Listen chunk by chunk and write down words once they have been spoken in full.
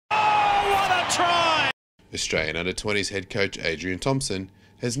try! Australian under-20s head coach Adrian Thompson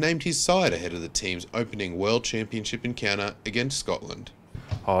has named his side ahead of the team's opening World Championship encounter against Scotland.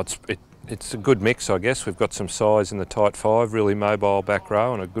 It's a good mix, I guess. We've got some size in the tight five, really mobile back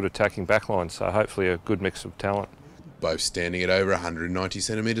row and a good attacking back line, so hopefully a good mix of talent. Both standing at over 190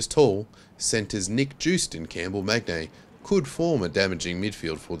 centimetres tall, centres Nick Juiced and Campbell Magnay could form a damaging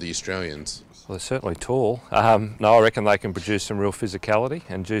midfield for the Australians. Well, they're certainly tall. No, I reckon they can produce some real physicality,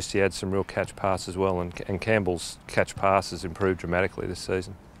 and Juiced had some real catch pass as well, and Campbell's catch pass has improved dramatically this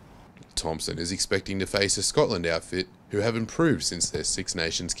season. Thompson is expecting to face a Scotland outfit who have improved since their Six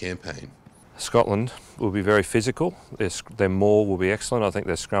Nations campaign. Scotland will be very physical. Their maul will be excellent. I think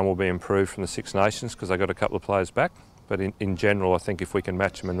their scrum will be improved from the Six Nations because they got a couple of players back. But in general, I think if we can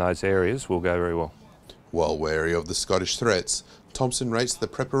match them in those areas, we'll go very well. While wary of the Scottish threats, Thompson rates the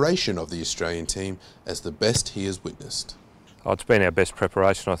preparation of the Australian team as the best he has witnessed. It's been our best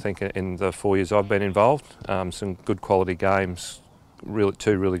preparation, I think, in the 4 years I've been involved. Some good quality games,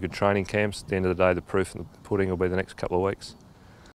 two really good training camps. At the end of the day, the proof in the pudding will be the next couple of weeks.